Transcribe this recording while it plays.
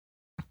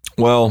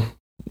Well,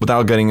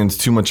 without getting into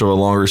too much of a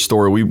longer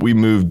story, we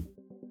moved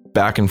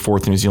back and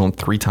forth to New Zealand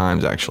 3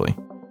 times, actually.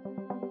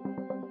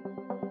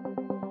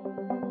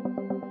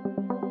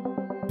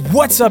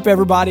 What's up,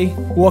 everybody?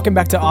 Welcome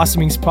back to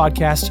Awesome Inc.'s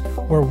podcast,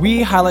 where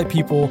we highlight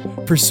people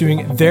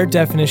pursuing their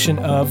definition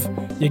of,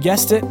 you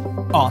guessed it,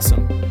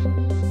 awesome.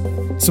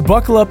 So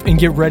buckle up and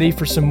get ready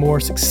for some more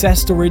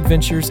success story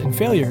adventures and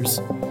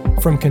failures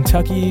from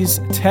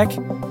Kentucky's tech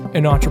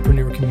and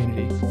entrepreneur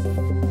community.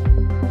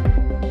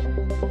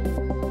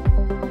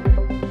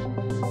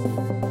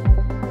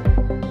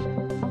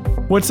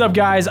 What's up,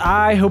 guys?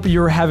 I hope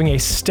you're having a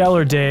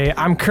stellar day.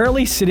 I'm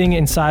currently sitting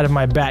inside of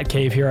my bat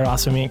cave here at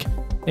Awesome Inc.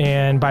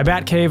 And by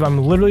bat cave, I'm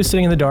literally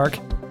sitting in the dark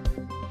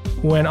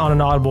when on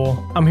an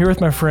audible. I'm here with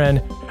my friend,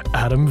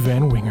 Adam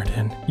Van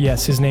Wingerden.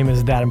 Yes, his name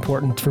is that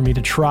important for me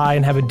to try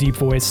and have a deep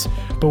voice.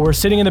 But we're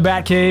sitting in the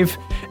bat cave,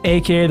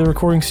 aka the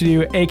recording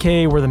studio,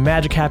 aka where the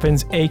magic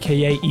happens,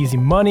 aka easy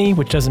money,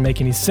 which doesn't make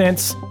any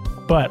sense.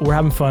 But we're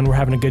having fun, we're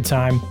having a good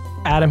time.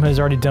 Adam has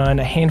already done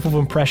a handful of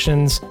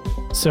impressions,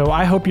 so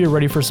I hope you're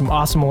ready for some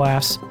awesome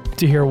laughs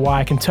to hear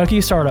why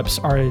Kentucky startups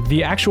are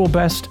the actual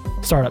best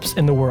startups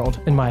in the world,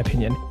 in my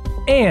opinion,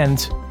 and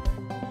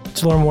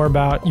to learn more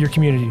about your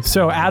community.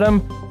 So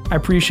Adam, I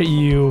appreciate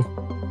you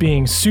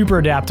being super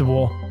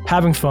adaptable,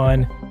 having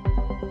fun,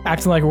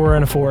 acting like we're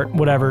in a fort,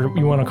 whatever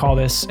you want to call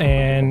this,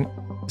 and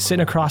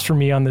sitting across from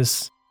me on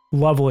this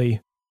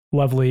lovely,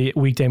 lovely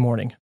weekday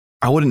morning.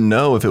 I wouldn't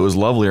know if it was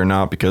lovely or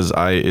not because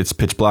it's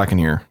pitch black in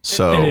here.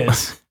 So It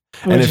is.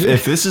 And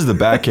if this is the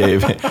bat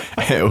cave,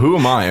 who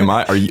am I? Am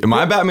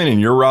I Batman and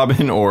you're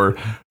Robin, or?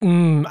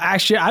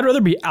 Actually, I'd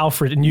rather be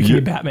Alfred and you can be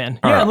Batman.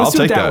 Yeah, right, let's I'll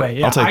do it take that that. way.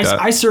 Yeah, I'll take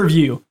that. I serve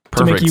you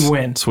Perfect. to make you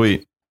win.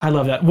 Sweet. I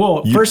love that.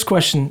 Well, first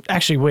question.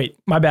 Actually, wait.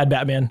 My bad,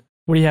 Batman.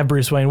 What do you have,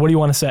 Bruce Wayne? What do you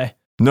want to say?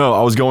 No,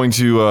 I was going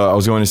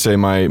to say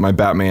my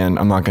Batman.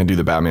 I'm not going to do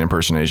the Batman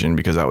impersonation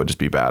because that would just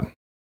be bad.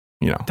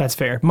 You know. That's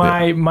fair.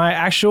 My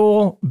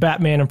actual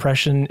Batman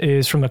impression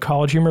is from the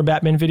College Humor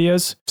Batman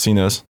videos. Seen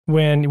those?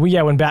 When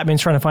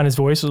Batman's trying to find his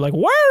voice, it's like,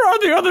 where are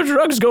the other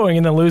drugs going?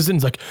 And then loses it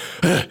and it's like,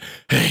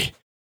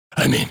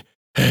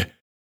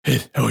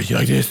 how would you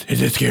like this?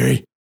 Is it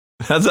scary?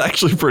 That's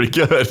actually pretty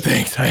good.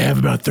 Thanks. I have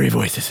about 3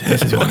 voices.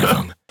 This is one of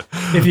them.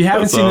 If you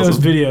haven't seen those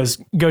videos,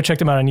 go check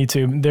them out on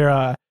YouTube.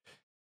 They're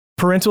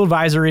parental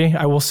advisory,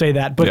 I will say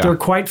that, but they're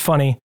quite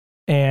funny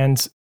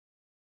and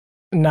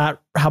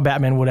not how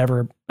Batman would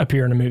ever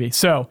appear in a movie.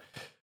 So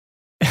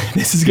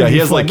this is good. He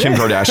has like Kim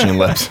Kardashian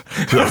lips.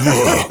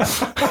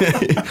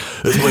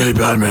 It's really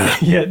Batman.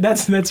 Yeah,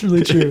 that's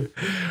really true.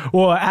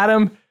 Well,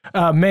 Adam,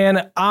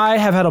 man, I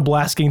have had a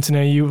blast getting to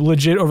know you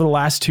legit over the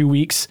last 2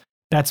 weeks.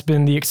 That's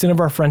been the extent of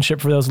our friendship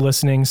for those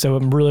listening. So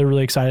I'm really,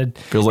 really excited.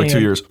 Feels like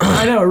 2 years.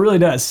 I know, it really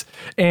does.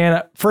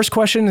 And first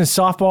question is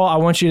softball. I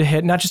want you to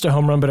hit not just a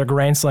home run, but a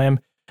grand slam.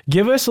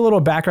 Give us a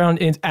little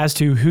background as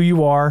to who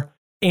you are.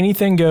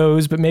 Anything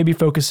goes, but maybe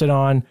focus it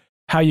on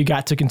how you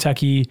got to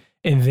Kentucky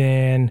and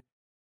then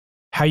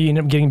how you end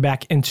up getting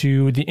back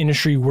into the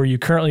industry where you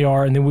currently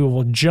are. And then we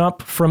will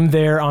jump from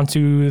there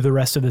onto the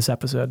rest of this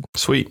episode.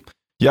 Sweet.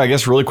 Yeah, I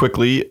guess really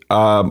quickly,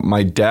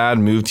 my dad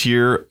moved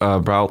here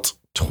about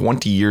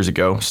 20 years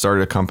ago,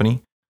 started a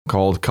company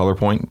called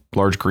ColorPoint,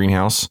 large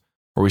greenhouse,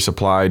 where we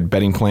supplied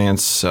bedding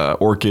plants,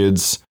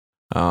 orchids,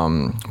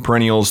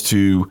 perennials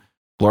to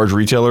large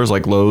retailers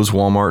like Lowe's,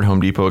 Walmart,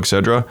 Home Depot,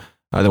 etc.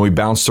 Then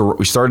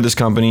we started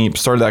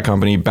that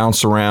company,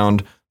 bounced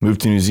around,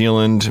 moved to New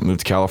Zealand, moved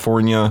to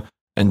California,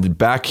 and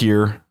back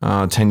here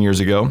 10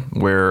 years ago,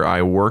 where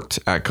I worked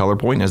at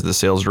ColorPoint as the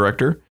sales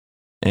director.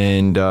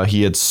 And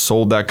he had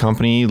sold that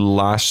company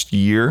last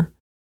year,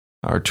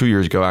 or 2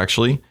 years ago,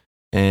 actually.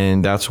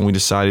 And that's when we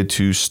decided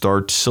to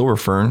start Silver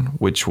Fern,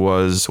 which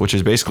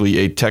is basically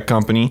a tech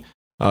company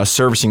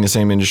servicing the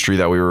same industry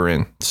that we were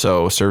in.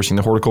 So servicing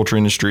the horticulture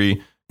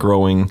industry,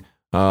 growing,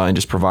 and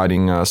just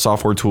providing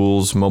software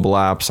tools, mobile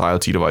apps,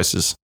 IoT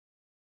devices.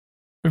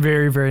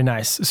 Very, very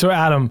nice. So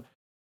Adam,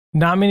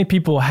 not many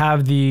people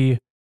have the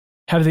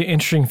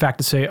interesting fact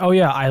to say, oh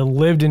yeah, I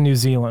lived in New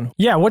Zealand.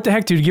 Yeah, what the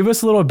heck, dude? Give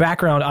us a little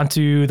background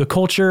onto the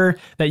culture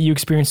that you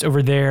experienced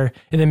over there,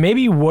 and then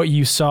maybe what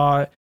you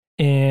saw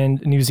in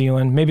New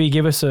Zealand. Maybe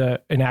give us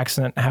an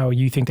accent, how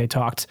you think they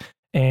talked,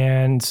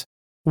 and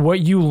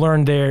what you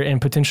learned there and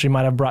potentially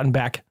might have brought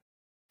back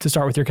to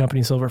start with your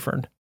company, Silver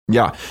Fern.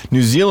 Yeah,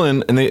 New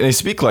Zealand, and they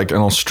speak like an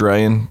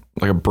Australian,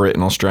 like a Brit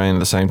and Australian at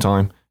the same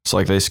time. It's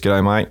like they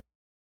skid, mate.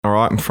 All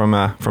right, I'm from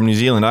New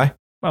Zealand, eh?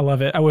 I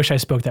love it. I wish I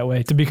spoke that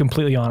way, to be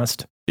completely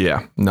honest.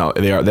 Yeah, no,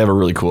 they have a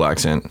really cool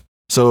accent.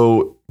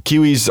 So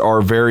Kiwis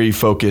are very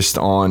focused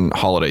on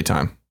holiday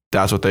time.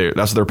 That's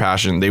their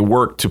passion. They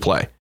work to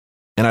play.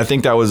 And I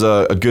think that was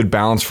a good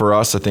balance for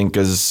us. I think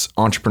as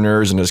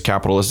entrepreneurs and as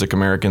capitalistic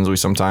Americans, we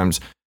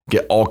sometimes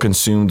get all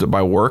consumed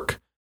by work.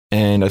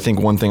 And I think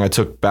one thing I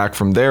took back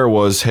from there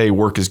was, hey,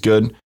 work is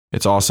good.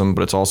 It's awesome,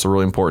 but it's also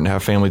really important to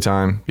have family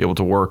time, be able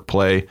to work,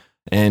 play.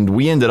 And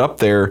we ended up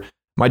there.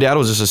 My dad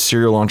was just a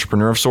serial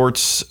entrepreneur of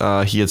sorts.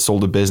 He had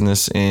sold a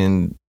business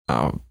in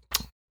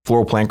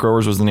Floral Plant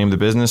Growers was the name of the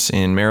business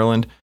in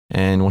Maryland.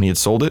 And when he had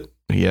sold it,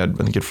 he had,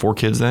 I think he had 4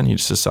 kids then. He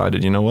just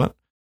decided, you know what?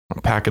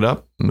 I'll pack it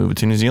up, move it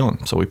to New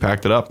Zealand. So we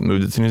packed it up,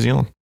 moved it to New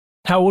Zealand.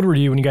 How old were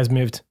you when you guys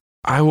moved?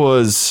 I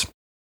was,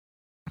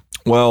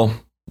 well,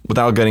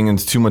 without getting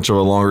into too much of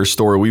a longer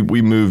story,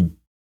 we moved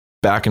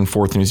back and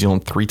forth to New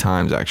Zealand 3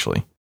 times,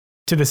 actually.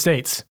 To the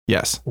States?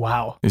 Yes.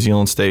 Wow. New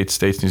Zealand, States,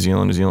 States, New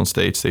Zealand, New Zealand,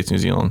 States, States, New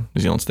Zealand,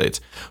 New Zealand, States.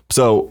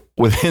 So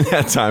within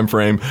that time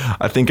frame,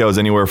 I think I was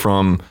anywhere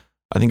from,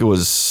 I think it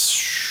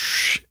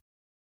was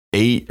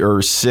 8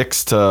 or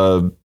 6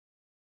 to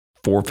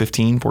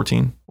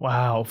 14.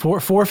 Wow.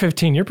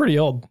 415. You're pretty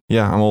old.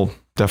 Yeah, I'm old.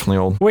 Definitely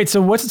old. Wait,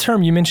 so what's the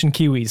term? You mentioned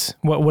Kiwis.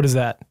 What is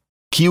that?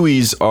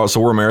 Kiwis, so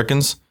we're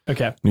Americans.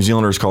 Okay. New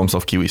Zealanders call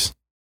themselves Kiwis.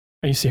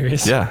 Are you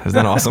serious? Yeah, isn't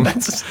that awesome?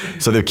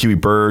 So they're Kiwi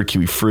bird,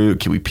 Kiwi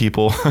fruit, Kiwi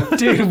people.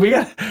 Dude, we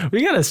got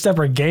to step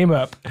our game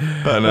up.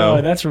 I know.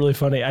 Oh, that's really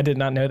funny. I did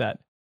not know that.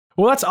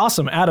 Well, that's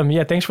awesome, Adam.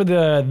 Yeah, thanks for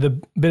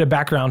the bit of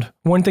background.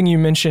 One thing you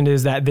mentioned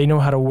is that they know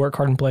how to work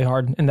hard and play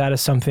hard, and that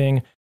is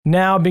something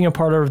now being a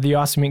part of the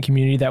Awesome Inc.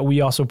 community that we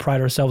also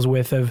pride ourselves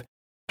with. Of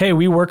hey,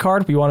 we work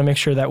hard. We want to make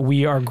sure that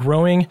we are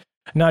growing,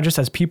 not just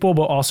as people,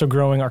 but also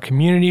growing our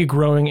community,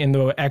 growing in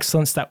the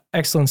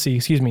excellency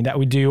that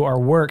we do our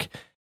work,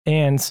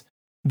 and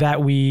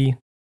that we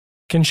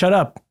can shut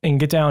up and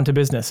get down to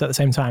business at the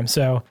same time.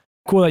 So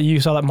cool that you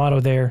saw that motto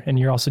there and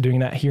you're also doing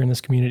that here in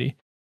this community.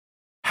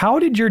 How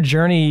did your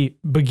journey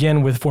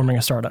begin with forming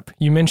a startup?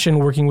 You mentioned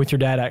working with your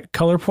dad at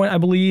ColorPoint, I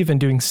believe, and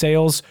doing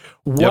sales.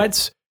 Walk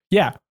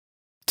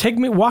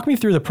me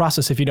through the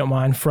process, if you don't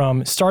mind,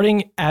 from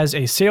starting as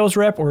a sales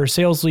rep or a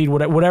sales lead,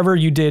 whatever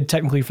you did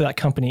technically for that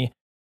company,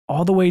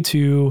 all the way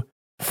to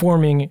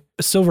forming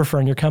Silver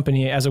Fern, your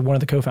company, as one of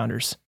the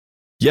co-founders.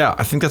 Yeah,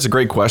 I think that's a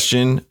great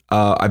question.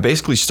 I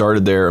basically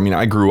started there. I mean,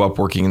 I grew up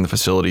working in the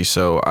facility,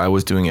 so I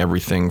was doing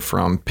everything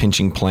from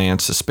pinching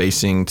plants to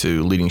spacing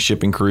to leading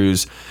shipping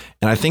crews.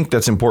 And I think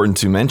that's important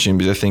to mention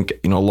because I think,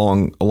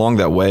 along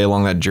that way,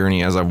 along that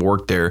journey, as I've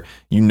worked there,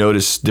 you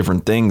notice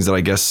different things that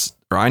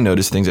I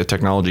noticed things that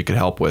technology could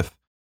help with.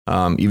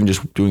 Even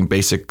just doing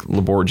basic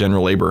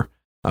general labor,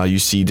 you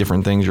see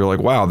different things. You're like,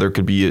 wow, there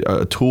could be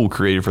a tool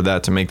created for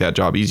that to make that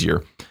job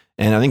easier.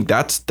 And I think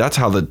that's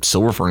how the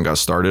Silver Fern got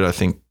started. I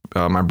think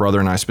my brother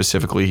and I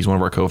specifically, he's one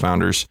of our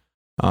co-founders.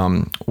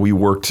 We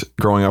worked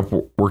growing up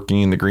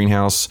working in the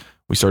greenhouse.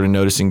 We started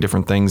noticing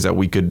different things that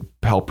we could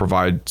help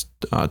provide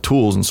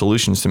tools and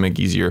solutions to make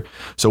easier.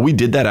 So we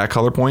did that at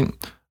ColorPoint.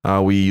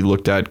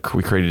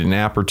 We created an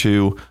app or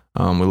two.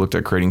 We looked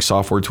at creating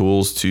software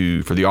tools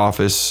for the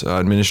office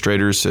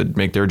administrators to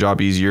make their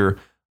job easier,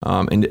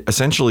 and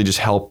essentially just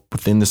help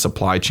within the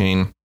supply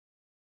chain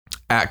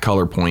at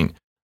ColorPoint,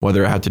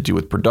 whether it had to do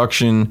with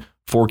production,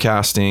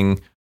 forecasting,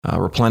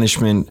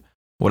 replenishment,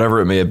 whatever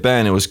it may have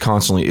been. It was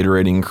constantly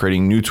iterating,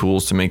 creating new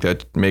tools to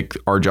make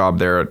our job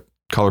there at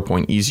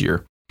ColorPoint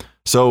easier.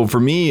 So for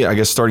me, I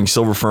guess starting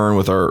Silver Fern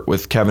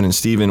with Kevin and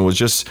Steven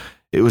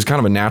it was kind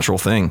of a natural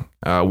thing.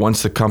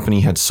 Once the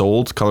company had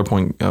sold,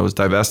 ColorPoint was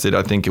divested.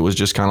 I think it was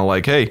just kind of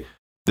like, hey,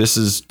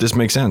 this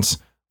makes sense.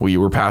 We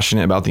were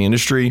passionate about the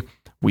industry.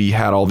 We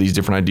had all these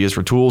different ideas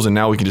for tools, and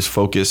now we can just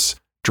focus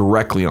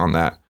directly on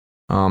that.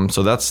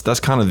 So that's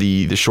kind of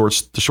the short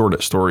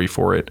story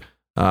for it.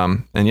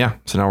 So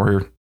now we're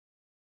here.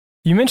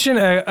 You mentioned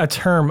a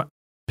term,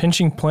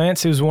 pinching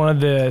plants. It was one of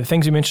the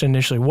things you mentioned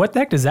initially. What the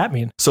heck does that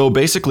mean? So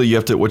basically,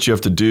 what you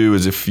have to do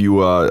is if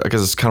you, I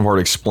guess it's kind of hard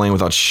to explain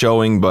without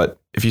showing, but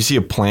if you see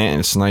a plant and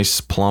it's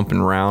nice, plump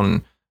and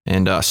round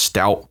and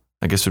stout,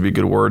 I guess would be a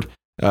good word.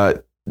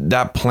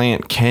 That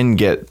plant can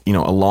get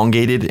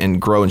elongated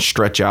and grow and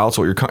stretch out.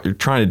 So what you're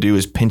trying to do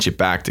is pinch it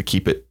back to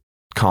keep it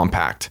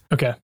compact.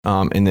 Okay.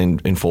 And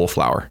then in full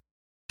flower.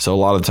 So a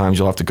lot of times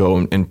you'll have to go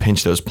and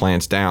pinch those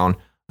plants down.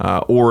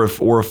 Or if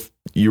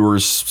you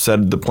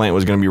said the plant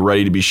was going to be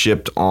ready to be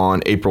shipped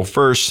on April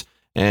 1st,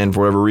 and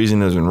for whatever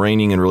reason it's been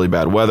raining and really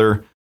bad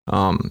weather,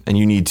 and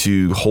you need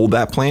to hold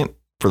that plant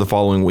for the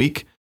following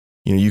week,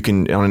 you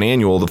can, on an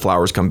annual, the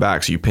flowers come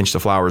back. So you pinch the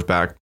flowers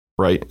back,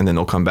 right? And then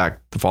they'll come back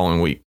the following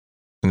week,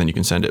 and then you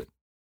can send it.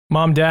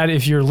 Mom, Dad,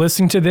 if you're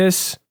listening to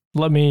this,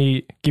 let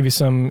me give you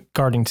some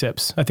gardening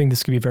tips. I think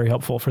this could be very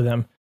helpful for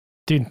them.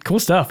 Dude, cool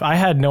stuff. I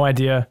had no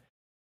idea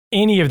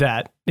any of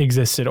that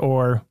existed,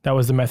 or that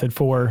was the method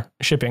for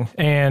shipping.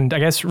 And I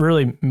guess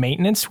really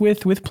maintenance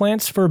with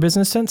plants for a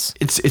business sense.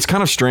 It's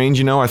kind of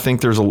strange, I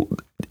think there's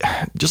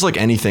just like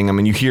anything. I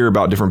mean, you hear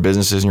about different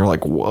businesses and you're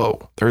like,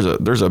 whoa,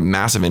 there's a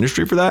massive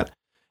industry for that.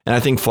 And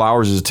I think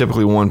flowers is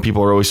typically one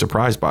people are always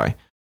surprised by.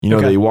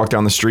 They walk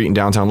down the street in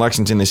downtown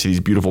Lexington, they see these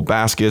beautiful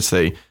baskets,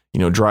 they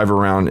drive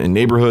around in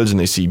neighborhoods and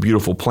they see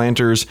beautiful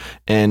planters,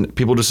 and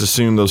people just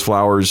assume those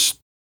flowers,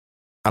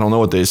 I don't know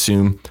what they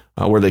assume,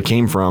 where they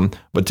came from,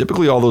 but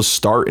typically all those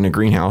start in a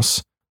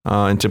greenhouse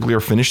and typically are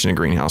finished in a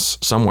greenhouse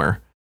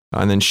somewhere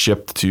and then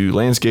shipped to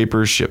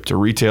landscapers, shipped to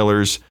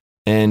retailers.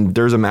 And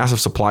there's a massive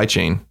supply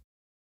chain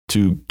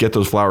to get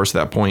those flowers to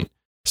that point.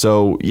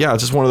 So yeah,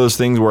 it's just one of those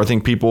things where I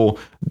think people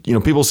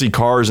see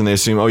cars and they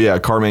assume, oh yeah,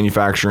 car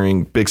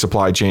manufacturing, big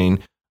supply chain.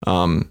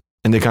 And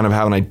they kind of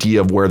have an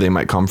idea of where they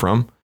might come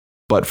from.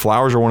 But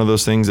flowers are one of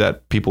those things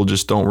that people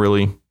just don't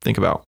really think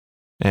about.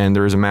 And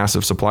there is a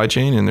massive supply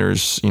chain, and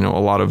there's, a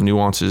lot of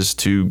nuances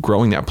to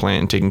growing that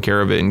plant and taking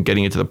care of it and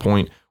getting it to the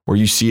point where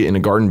you see it in a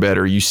garden bed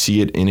or you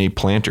see it in a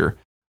planter.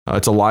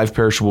 It's a live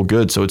perishable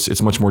good, so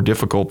it's much more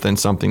difficult than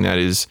something that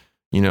is,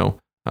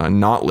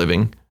 not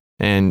living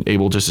and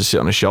able just to sit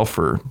on a shelf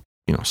for,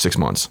 6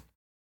 months.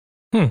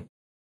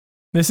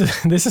 This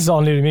is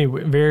all new to me.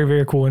 Very,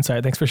 very cool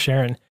insight. Thanks for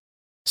sharing.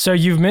 So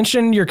you've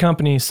mentioned your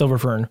company, Silver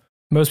Fern.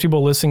 Most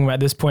people listening at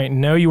this point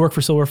know you work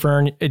for Silver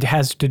Fern. It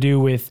has to do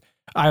with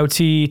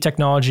IoT,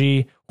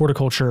 technology,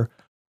 horticulture.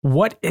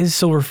 What is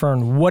Silver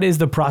Fern? What is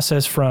the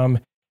process from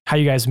how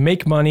you guys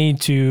make money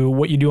to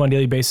what you do on a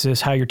daily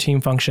basis, how your team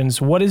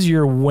functions? What is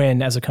your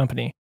win as a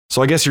company?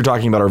 So I guess you're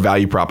talking about our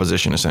value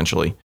proposition,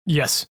 essentially.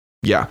 Yes.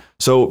 Yeah.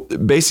 So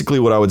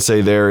basically what I would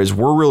say there is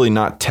we're really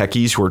not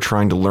techies who are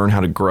trying to learn how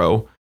to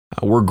grow.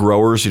 We're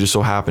growers who just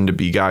so happen to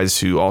be guys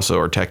who also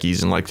are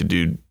techies and like to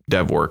do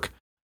dev work.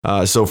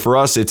 So for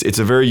us, it's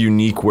a very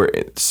unique,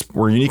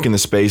 we're unique in the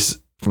space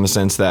from the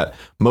sense that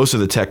most of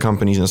the tech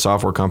companies and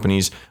software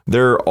companies,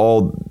 they're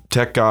all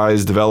tech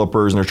guys,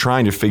 developers, and they're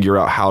trying to figure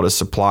out how to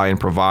supply and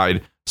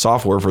provide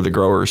software for the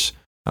growers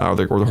or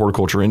the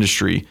horticulture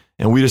industry.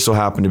 And we just so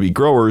happen to be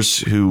growers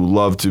who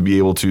love to be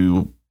able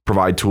to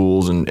provide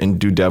tools and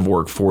do dev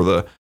work for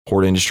the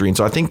hort industry. And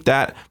so I think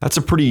that's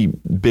a pretty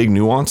big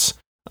nuance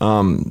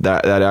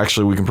that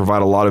actually we can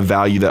provide a lot of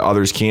value that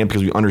others can't,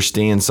 because we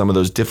understand some of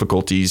those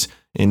difficulties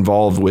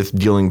involved with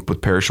dealing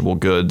with perishable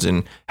goods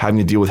and having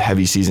to deal with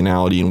heavy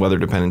seasonality and weather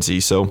dependency.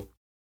 So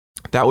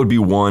that would be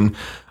one.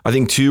 I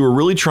think two, we're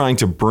really trying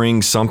to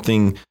bring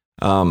something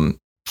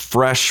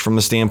fresh from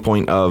the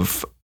standpoint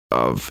of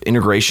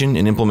integration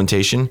and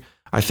implementation.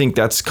 I think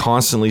that's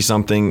constantly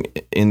something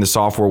in the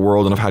software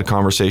world, and I've had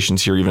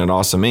conversations here even at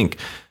Awesome Inc.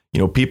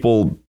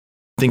 People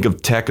think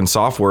of tech and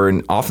software,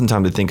 and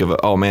oftentimes they think of,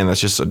 oh man,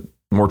 that's just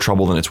more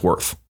trouble than it's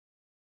worth.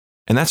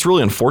 And that's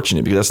really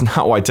unfortunate, because that's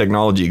not why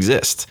technology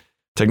exists.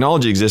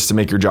 Technology exists to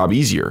make your job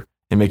easier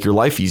and make your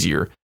life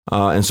easier.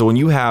 And so when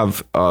you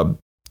have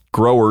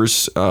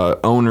growers,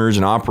 owners,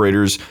 and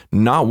operators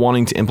not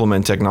wanting to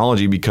implement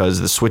technology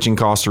because the switching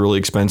costs are really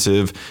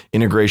expensive,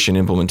 integration,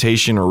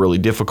 implementation are really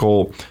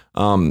difficult,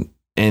 and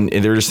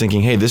they're just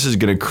thinking, hey, this is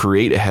going to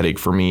create a headache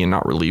for me and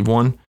not relieve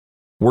one.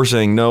 We're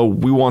saying, no,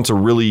 we want to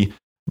really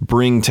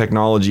bring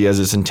technology as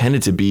it's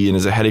intended to be and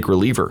as a headache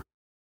reliever,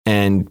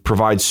 and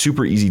provide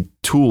super easy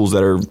tools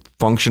that are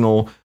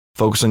functional,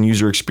 focus on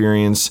user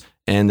experience,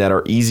 and that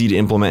are easy to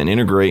implement and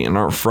integrate and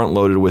aren't front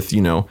loaded with,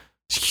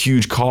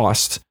 huge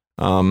cost.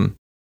 So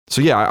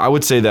yeah, I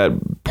would say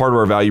that part of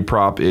our value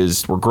prop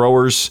is we're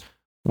growers.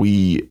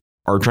 We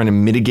are trying to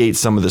mitigate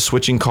some of the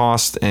switching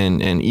costs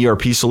and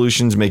ERP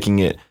solutions, making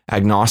it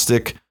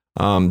agnostic.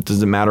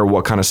 Doesn't matter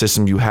what kind of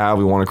system you have.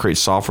 We want to create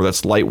software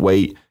that's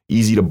lightweight,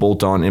 easy to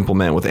bolt on,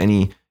 implement with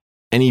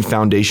any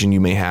foundation you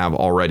may have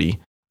already,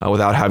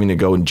 without having to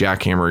go and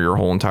jackhammer your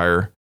whole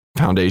entire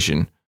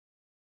foundation.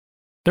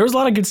 There was a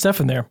lot of good stuff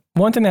in there.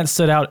 One thing that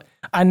stood out,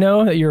 I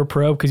know that you're a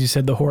pro because you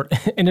said the hort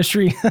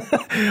industry.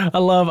 I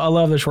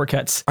love the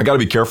shortcuts. I got to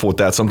be careful with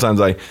that.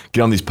 Sometimes I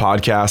get on these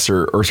podcasts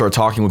or start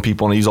talking with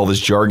people and I use all this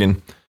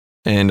jargon.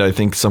 And I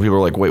think some people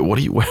are like, wait, what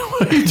are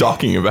you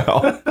talking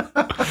about?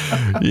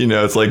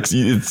 It's like,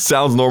 it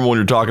sounds normal when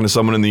you're talking to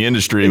someone in the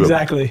industry.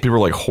 Exactly. People are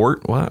like,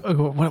 hort? What?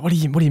 What do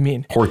you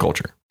mean?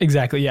 Horticulture.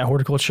 Exactly. Yeah.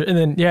 Horticulture. And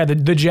then, yeah, the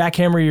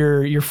jackhammer,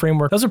 your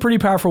framework. That's a pretty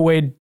powerful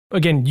way.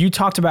 Again, you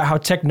talked about how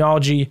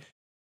technology,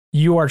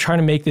 you are trying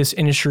to make this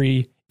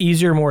industry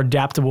easier, more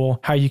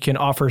adaptable, how you can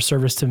offer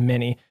service to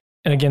many.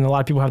 And again, a lot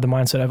of people have the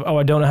mindset of,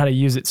 I don't know how to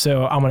use it,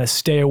 so I'm going to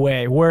stay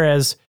away.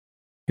 Whereas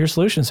your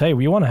solutions, hey,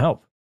 we want to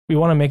help. We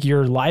want to make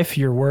your life,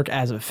 your work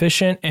as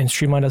efficient and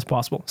streamlined as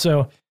possible.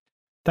 So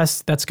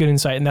that's good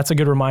insight. And that's a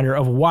good reminder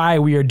of why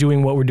we are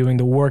doing what we're doing,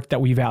 the work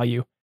that we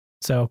value.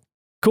 So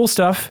cool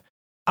stuff.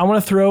 I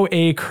want to throw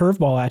a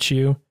curveball at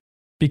you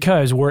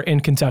because we're in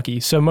Kentucky.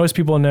 So most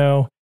people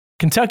know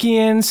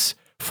Kentuckians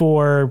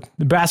for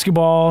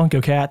basketball, go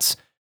Cats.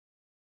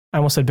 I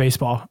almost said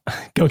baseball.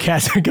 Go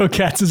Cats, go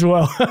Cats as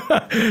well.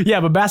 Yeah,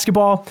 but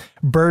basketball,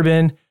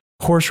 bourbon,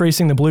 horse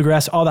racing, the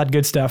bluegrass, all that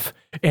good stuff.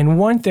 And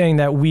one thing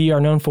that we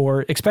are known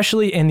for,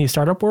 especially in the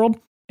startup world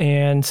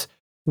and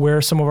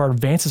where some of our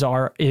advances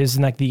are, is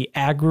in like the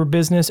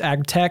agribusiness,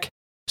 ag tech.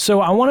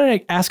 So I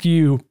want to ask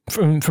you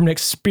from an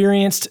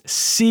experienced,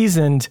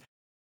 seasoned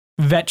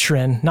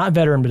veteran, not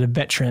veteran, but a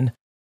veteran,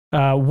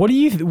 what do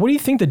you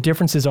think the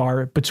differences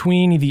are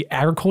between the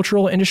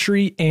agricultural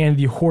industry and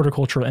the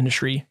horticultural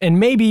industry, and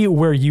maybe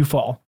where you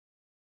fall?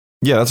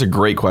 Yeah, that's a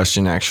great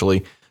question,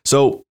 actually.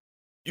 So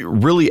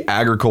really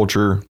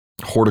agriculture,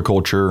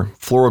 horticulture,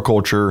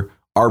 floriculture,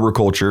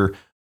 arboriculture,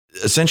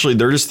 essentially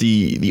they're just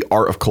the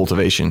art of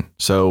cultivation.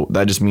 So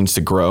that just means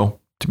to grow,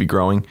 to be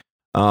growing.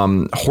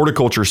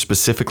 Horticulture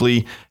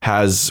specifically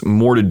has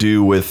more to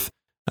do with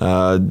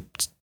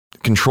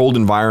controlled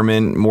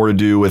environment, more to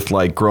do with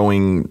like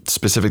growing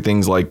specific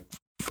things like,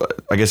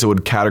 I guess it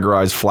would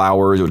categorize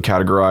flowers, it would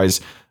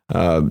categorize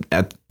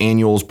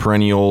annuals,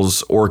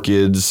 perennials,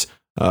 orchids,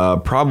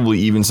 probably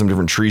even some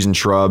different trees and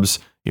shrubs,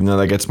 even though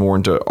that gets more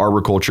into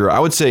arboriculture. I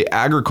would say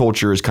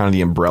agriculture is kind of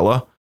the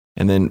umbrella.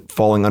 And then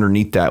falling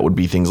underneath that would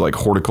be things like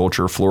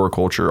horticulture,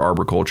 floriculture,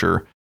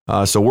 arboriculture.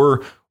 So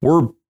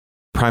we're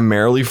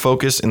primarily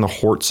focused in the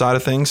hort side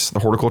of things, the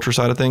horticulture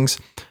side of things.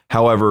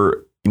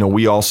 However,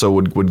 we also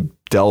would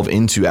delve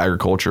into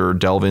agriculture,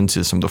 delve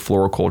into some of the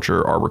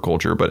floriculture,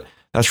 arboriculture, but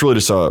that's really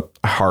just a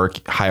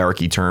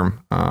hierarchy term,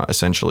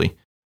 essentially.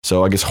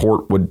 So I guess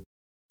hort would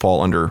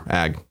fall under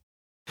ag.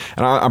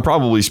 And I'm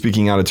probably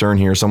speaking out of turn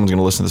here. Someone's going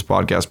to listen to this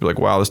podcast and be like,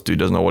 wow, this dude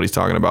doesn't know what he's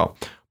talking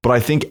about. But I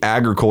think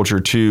agriculture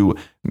too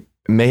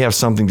may have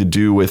something to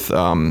do with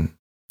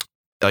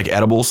like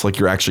edibles, like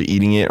you're actually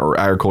eating it, or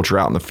agriculture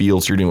out in the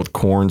fields. So you're dealing with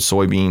corn,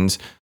 soybeans,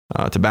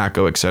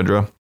 tobacco,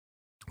 etc.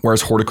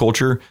 Whereas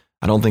horticulture,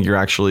 I don't think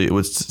it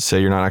would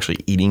say you're not actually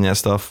eating that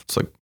stuff. It's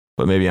like,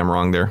 but maybe I'm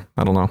wrong there.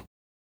 I don't know.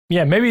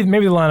 Yeah, maybe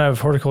the line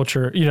of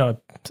horticulture,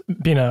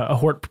 being a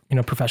hort,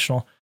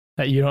 professional,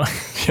 that you don't.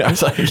 Yeah,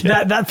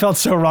 yeah. That felt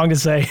so wrong to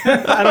say.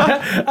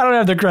 I don't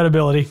have the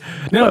credibility.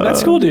 No,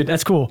 that's cool, dude.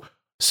 That's cool.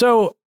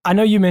 So I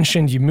know you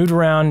mentioned you moved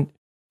around.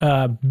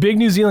 Big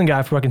New Zealand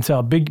guy, from what I can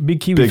tell. Big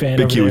Kiwi fan.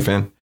 Big Kiwi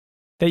fan.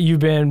 That you've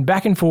been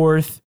back and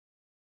forth.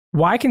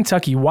 Why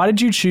Kentucky? Why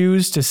did you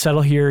choose to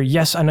settle here?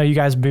 Yes, I know you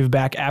guys moved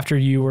back after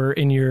you were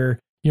in your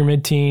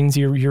mid-teens,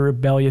 your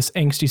rebellious,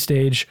 angsty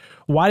stage.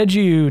 Why did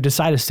you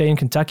decide to stay in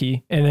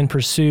Kentucky and then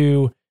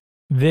pursue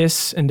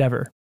this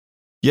endeavor?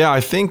 Yeah,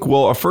 I think,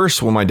 at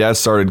first when my dad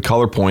started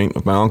ColorPoint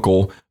with my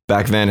uncle,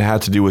 back then it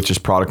had to do with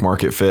just product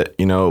market fit.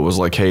 It was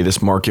like, hey,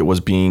 this market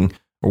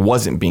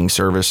wasn't being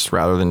serviced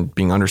rather than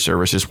being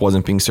underserviced, just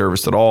wasn't being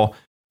serviced at all.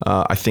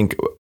 I think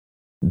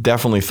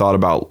definitely thought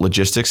about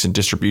logistics and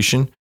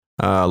distribution.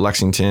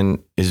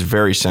 Lexington is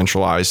very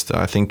centralized.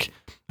 I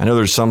know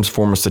there's some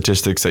form of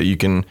statistics that you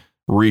can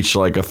reach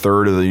like a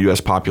third of the U.S.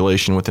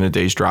 population within a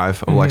day's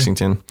drive of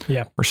Lexington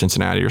or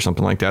Cincinnati or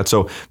something like that.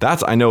 So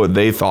I know what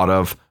they thought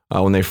of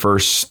when they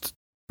first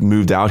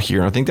moved out here.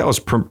 And I think that was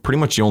pretty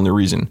much the only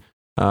reason.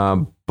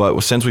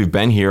 But since we've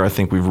been here, I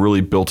think we've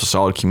really built a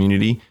solid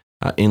community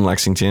in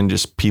Lexington,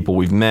 just people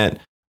we've met,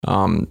 they're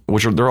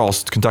all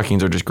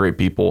Kentuckians are just great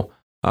people.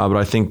 But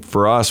I think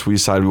for us, we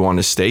decided we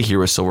wanted to stay here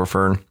with Silver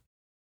Fern,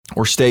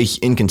 or stay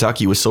in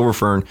Kentucky with Silver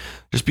Fern,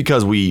 just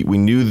because we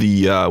knew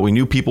we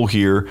knew people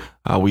here,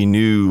 we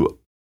knew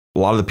a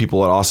lot of the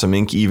people at Awesome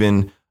Inc.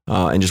 even,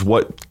 and just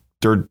what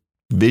their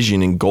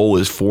vision and goal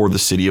is for the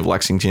city of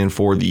Lexington,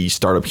 for the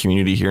startup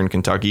community here in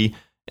Kentucky.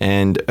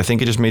 And I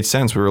think it just made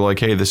sense. We were like,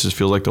 hey, this just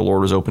feels like the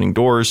Lord was opening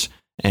doors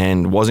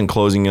and wasn't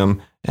closing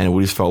them. And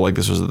we just felt like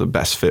this was the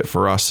best fit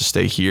for us to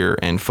stay here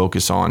and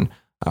focus on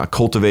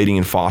cultivating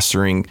and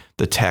fostering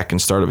the tech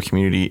and startup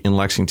community in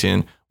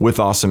Lexington with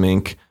Awesome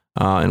Inc.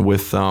 And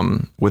with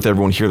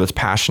everyone here that's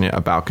passionate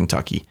about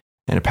Kentucky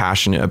and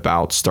passionate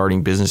about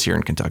starting business here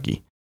in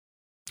Kentucky.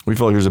 We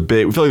feel like there's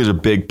a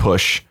big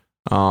push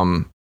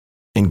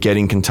in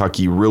getting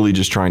Kentucky really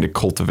just trying to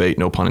cultivate,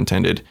 no pun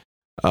intended,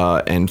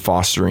 and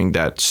fostering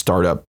that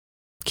startup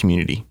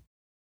community.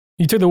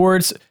 You took the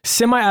words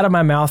semi out of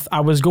my mouth. I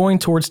was going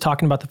towards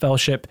talking about the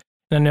fellowship.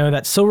 And I know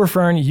that Silver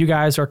Fern, you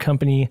guys are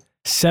company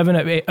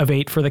 7 of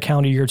 8 for the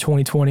calendar year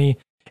 2020.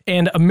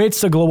 And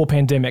amidst a global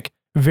pandemic,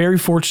 very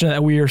fortunate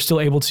that we are still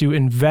able to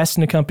invest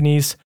in the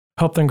companies,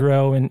 help them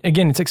grow. And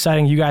again, it's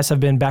exciting. You guys have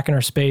been back in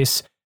our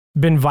space,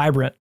 been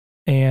vibrant,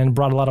 and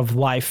brought a lot of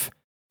life,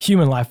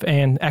 human life,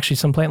 and actually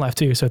some plant life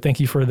too. So thank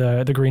you for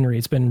the greenery.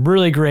 It's been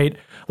really great.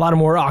 A lot of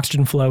more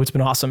oxygen flow. It's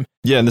been awesome.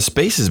 Yeah, and the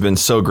space has been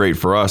so great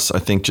for us. I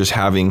think just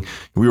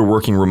we were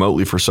working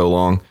remotely for so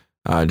long,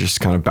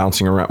 just kind of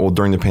bouncing around. Well,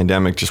 during the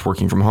pandemic, just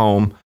working from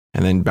home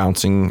and then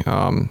bouncing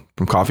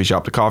from coffee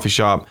shop to coffee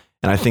shop.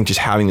 And I think just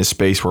having this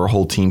space where a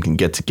whole team can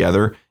get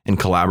together and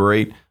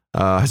collaborate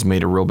has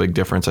made a real big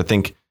difference. I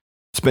think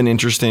it's been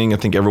interesting. I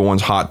think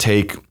everyone's hot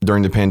take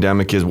during the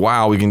pandemic is,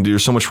 wow, we can do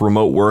so much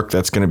remote work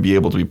that's going to be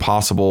able to be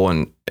possible.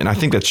 And I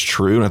think that's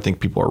true. And I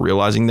think people are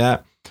realizing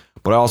that.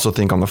 But I also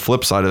think on the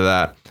flip side of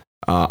that,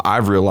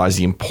 I've realized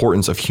the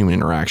importance of human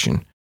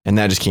interaction, and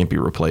that just can't be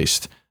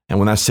replaced. And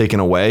when that's taken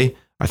away,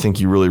 I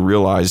think you really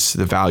realize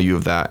the value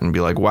of that and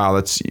be like, wow,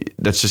 that's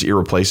just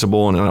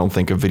irreplaceable. And I don't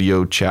think a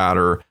video chat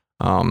or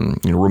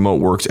remote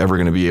work's ever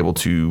going to be able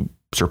to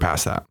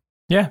surpass that.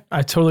 Yeah,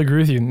 I totally agree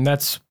with you. And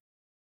that's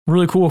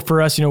really cool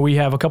for us. We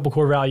have a couple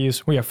core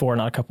values. We have 4,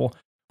 not a couple.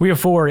 We have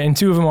 4, and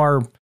 2 of them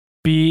are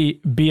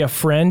be a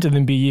friend and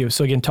then be you.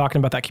 So again, talking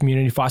about that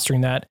community,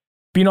 fostering that,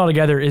 being all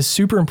together is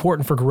super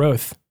important for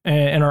growth.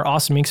 And our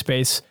Awesome Inc.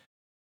 space,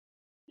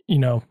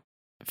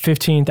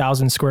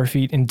 15,000 square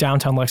feet in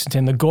downtown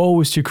Lexington. The goal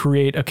was to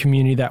create a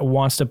community that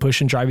wants to push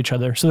and drive each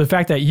other. So the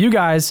fact that you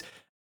guys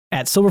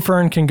at Silver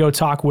Fern can go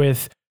talk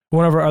with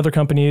one of our other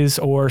companies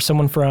or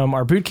someone from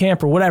our boot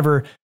camp or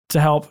whatever to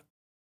help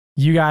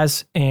you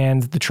guys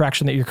and the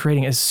traction that you're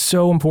creating is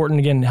so important.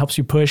 Again, it helps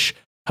you push,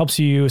 helps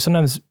you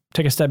sometimes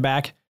take a step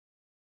back,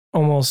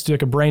 almost do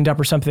like a brain dump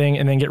or something,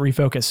 and then get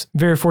refocused.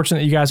 Very fortunate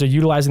that you guys are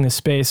utilizing this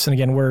space. And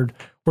again, we're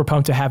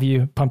pumped to have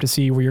you, pumped to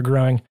see where you're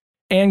growing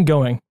and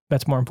going.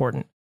 That's more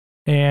important.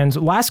 And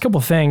last couple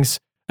of things,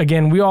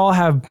 again, we all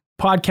have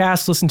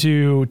podcasts, listen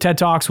to TED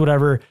Talks,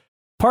 whatever.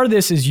 Part of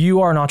this is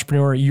you are an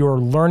entrepreneur. You're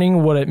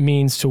learning what it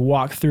means to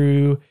walk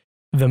through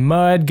the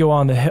mud, go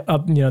on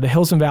the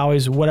hills and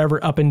valleys,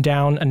 whatever up and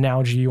down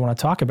analogy you want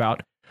to talk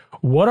about.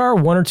 What are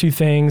one or two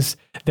things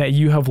that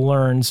you have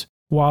learned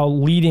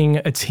while leading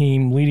a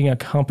team, leading a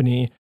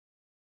company,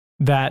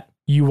 that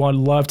you would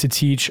love to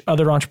teach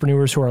other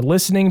entrepreneurs who are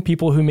listening,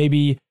 people who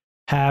maybe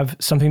have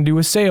something to do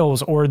with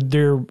sales, or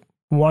they're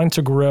wanting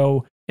to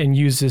grow and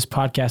use this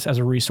podcast as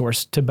a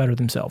resource to better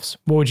themselves?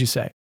 What would you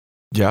say?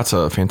 Yeah, that's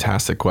a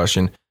fantastic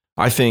question.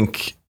 I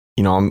think,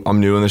 I'm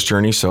new in this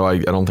journey, so I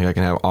don't think I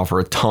can offer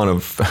a ton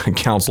of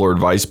counsel or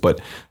advice, but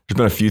there's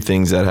been a few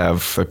things that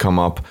have come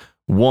up.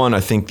 One,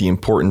 I think the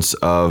importance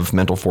of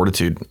mental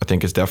fortitude. I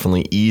think it's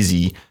definitely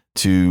easy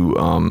to,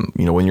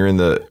 when you're on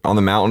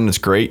the mountain, it's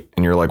great.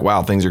 And you're like,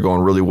 wow, things are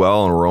going really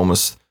well. And we're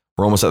almost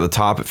at the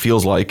top, it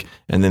feels like.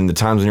 And then the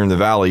times when you're in the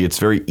valley, it's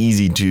very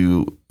easy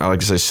to, I like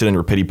to say, sit in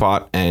your pity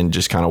pot and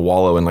just kind of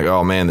wallow and like,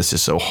 oh man, this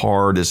is so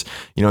hard.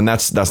 And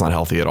that's not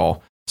healthy at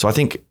all. So I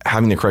think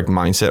having the correct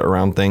mindset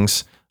around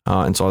things,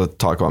 and so I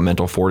talk about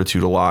mental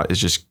fortitude a lot, is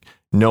just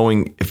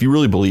knowing if you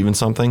really believe in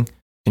something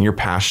and you're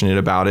passionate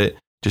about it,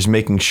 just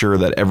making sure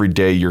that every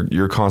day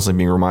you're constantly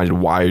being reminded,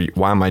 why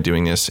am I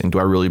doing this? And do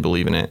I really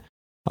believe in it?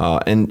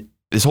 And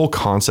this whole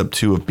concept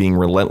too of being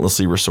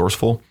relentlessly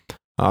resourceful.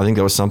 I think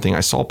that was something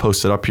I saw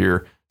posted up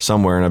here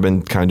somewhere, and I've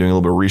been kind of doing a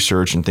little bit of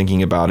research and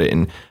thinking about it.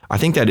 And I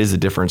think that is the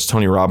difference.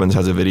 Tony Robbins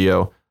has a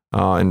video,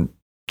 and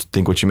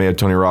think what you may of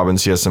Tony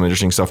Robbins. He has some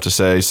interesting stuff to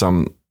say,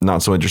 some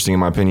not so interesting in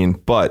my opinion,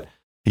 but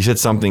he said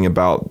something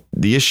about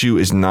the issue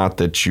is not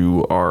that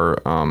you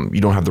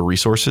don't have the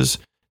resources.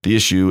 The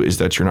issue is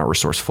that you're not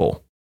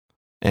resourceful.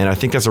 And I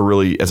think that's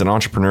as an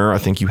entrepreneur, I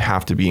think you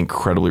have to be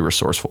incredibly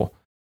resourceful.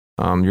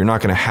 You're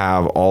not going to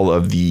have all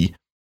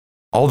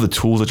the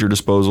tools at your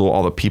disposal,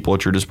 all the people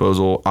at your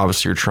disposal.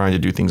 Obviously, you're trying to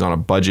do things on a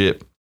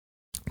budget.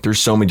 There's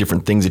so many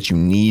different things that you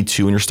need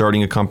to when you're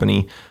starting a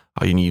company.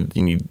 You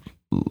need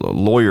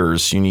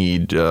lawyers, you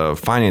need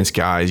finance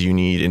guys,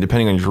 and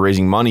depending on if you're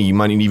raising money, you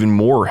might need even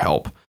more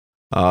help.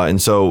 And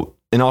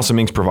Awesome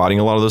Inc.'s providing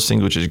a lot of those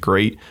things, which is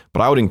great.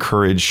 But I would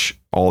encourage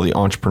all the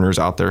entrepreneurs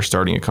out there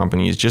starting a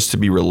company is just to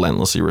be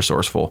relentlessly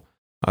resourceful.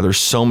 There's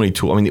so many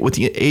tools. I mean, with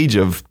the age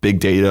of big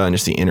data and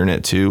just the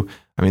internet too,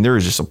 I mean, there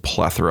is just a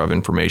plethora of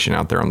information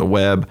out there on the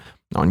web,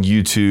 on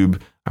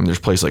YouTube. I mean, there's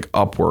places like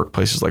Upwork,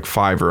 places like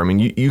Fiverr. I mean,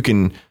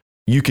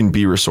 you can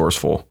be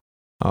resourceful.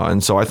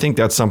 And so I think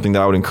that's something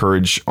that I would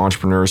encourage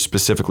entrepreneurs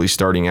specifically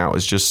starting out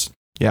is just,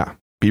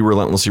 be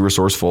relentlessly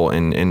resourceful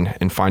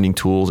and finding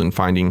tools and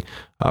finding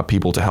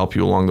people to help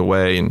you along the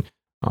way, and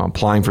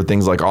applying for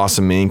things like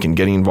Awesome Inc. and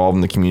getting involved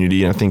in the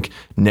community. And I think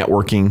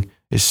networking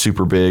is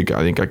super big. I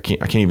think I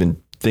can't even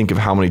think of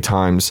how many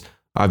times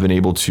I've been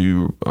able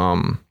to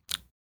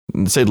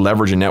say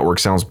leverage a network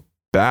sounds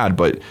bad,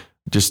 but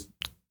just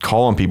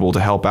call on people to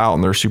help out,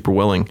 and they're super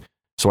willing.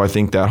 So I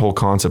think that whole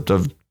concept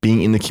of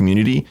being in the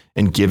community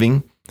and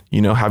giving,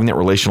 having that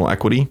relational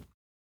equity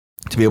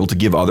to be able to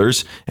give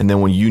others. And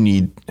then when you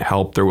need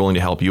help, they're willing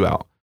to help you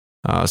out.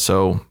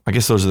 So I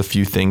guess those are the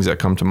few things that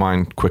come to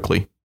mind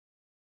quickly.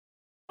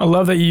 I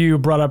love that you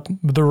brought up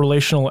the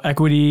relational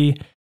equity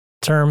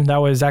term. That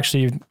was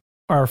actually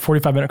our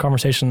 45-minute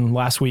conversation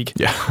last week.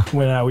 Yeah.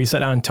 When we sat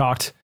down and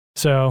talked.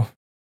 So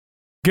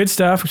good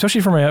stuff,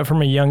 especially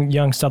from a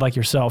young stud like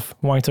yourself,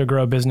 wanting to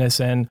grow a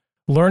business and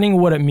learning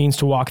what it means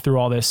to walk through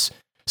all this.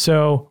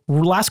 So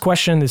last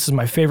question, this is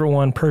my favorite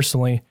one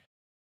personally.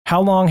 How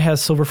long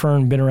has Silver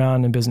Fern been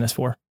around in business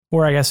for?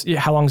 Or I guess,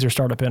 how long has your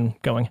startup been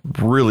going?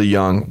 Really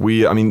young.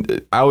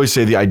 I always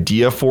say the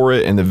idea for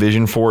it and the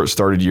vision for it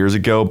started years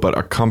ago, but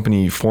a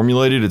company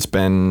formulated, it's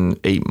been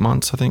 8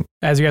 months, I think.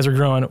 As you guys are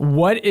growing,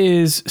 what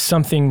is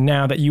something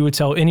now that you would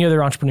tell any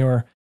other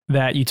entrepreneur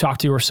that you talk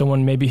to, or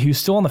someone maybe who's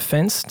still on the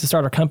fence to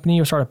start a company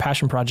or start a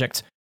passion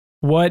project?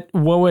 What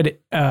would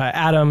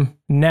Adam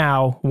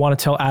now want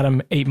to tell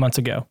Adam 8 months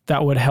ago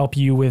that would help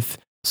you with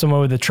some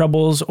of the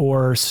troubles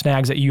or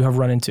snags that you have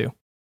run into?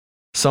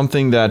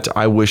 Something that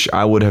I wish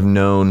I would have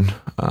known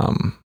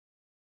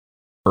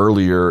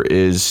earlier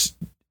is,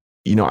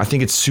 I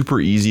think it's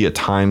super easy at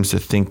times to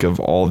think of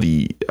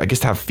to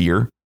have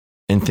fear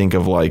and think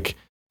of like,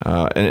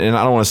 and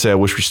I don't want to say I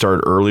wish we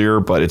started earlier,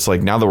 but it's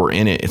like now that we're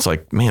in it, it's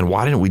like, man,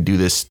 why didn't we do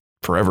this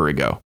forever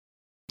ago?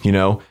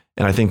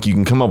 And I think you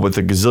can come up with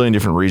a gazillion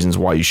different reasons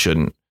why you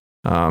shouldn't.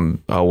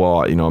 I'm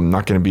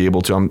not going to be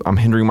able to, I'm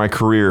hindering my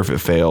career if it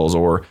fails,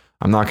 or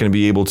I'm not going to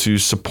be able to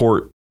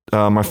support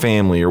my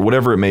family, or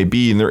whatever it may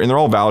be. And they're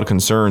all valid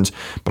concerns.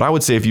 But I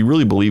would say if you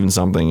really believe in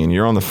something and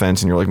you're on the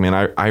fence and you're like, man,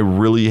 I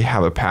really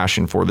have a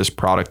passion for this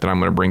product that I'm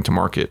going to bring to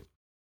market,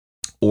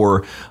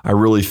 or I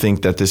really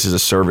think that this is a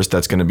service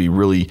that's going to be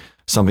really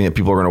something that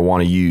people are going to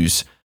want to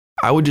use.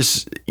 I would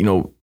just,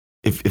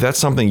 if that's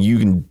something you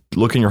can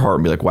look in your heart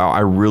and be like, wow, I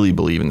really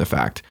believe in the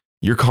fact.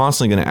 You're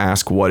constantly going to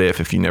ask what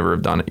if you never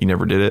have done it, you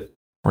never did it,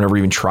 or never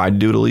even tried to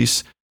do it at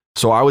least.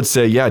 So I would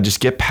say,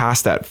 just get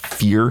past that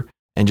fear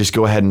and just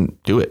go ahead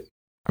and do it.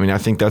 I mean, I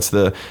think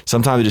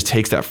sometimes it just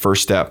takes that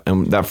first step,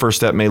 and that first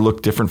step may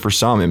look different for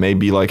some. It may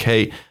be like,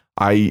 hey,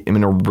 I am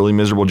in a really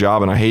miserable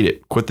job and I hate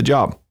it. Quit the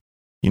job,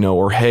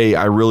 or hey,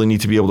 I really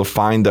need to be able to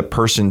find that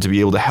person to be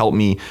able to help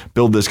me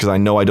build this because I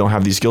know I don't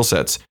have these skill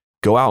sets.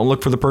 Go out and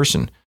look for the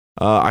person.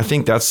 I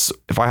think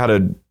if I had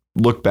to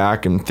look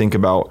back and think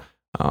about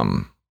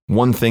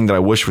one thing that I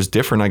wish was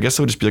different, I guess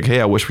it would just be like,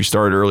 hey, I wish we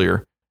started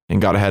earlier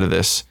and got ahead of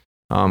this.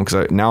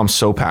 Because now I'm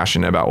so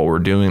passionate about what we're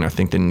doing. I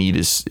think the need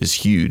is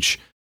huge.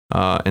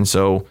 And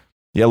so,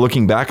 yeah,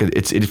 looking back,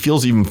 it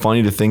feels even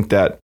funny to think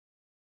that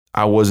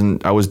I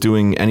was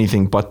doing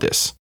anything but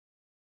this,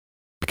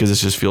 because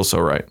this just feels so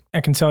right.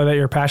 I can tell that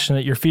you're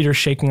passionate. Your feet are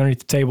shaking underneath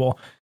the table.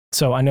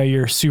 So I know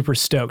you're super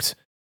stoked.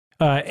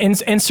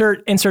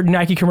 Insert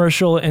Nike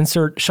commercial,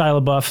 insert Shia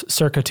LaBeouf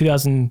circa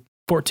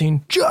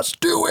 2014.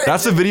 Just do it.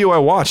 That's a video I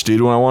watched,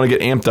 dude, when I want to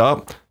get amped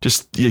up.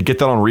 Just get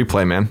that on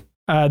replay, man.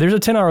 There's a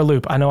 10-hour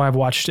loop. I know I've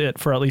watched it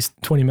for at least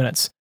 20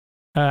 minutes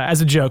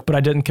as a joke, but I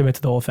didn't commit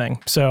to the whole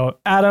thing. So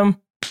Adam,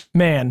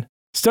 man,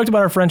 stoked about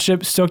our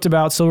friendship, stoked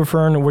about Silver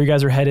Fern, where you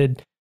guys are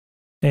headed.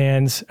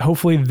 And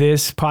hopefully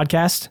this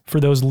podcast,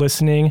 for those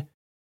listening,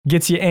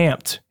 gets you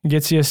amped,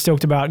 gets you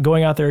stoked about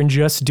going out there and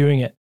just doing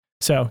it.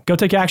 So go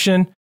take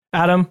action.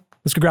 Adam,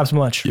 let's go grab some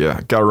lunch.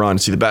 Yeah, gotta run.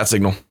 See the bat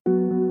signal.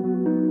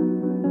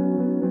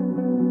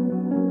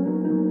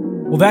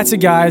 Well, that's it,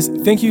 guys.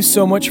 Thank you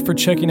so much for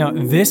checking out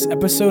this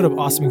episode of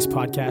Awesome Inc.'s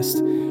podcast.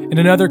 And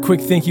another quick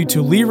thank you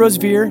to Lee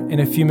Rosevere and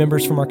a few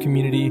members from our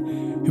community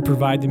who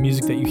provide the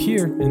music that you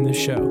hear in this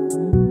show.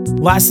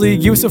 Lastly,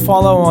 give us a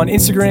follow on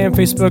Instagram,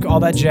 Facebook,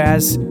 all that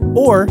jazz.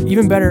 Or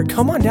even better,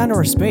 come on down to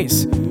our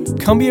space.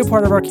 Come be a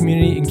part of our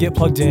community and get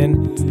plugged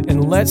in,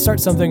 and let's start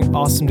something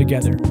awesome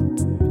together.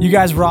 You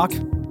guys rock.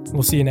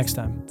 We'll see you next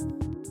time.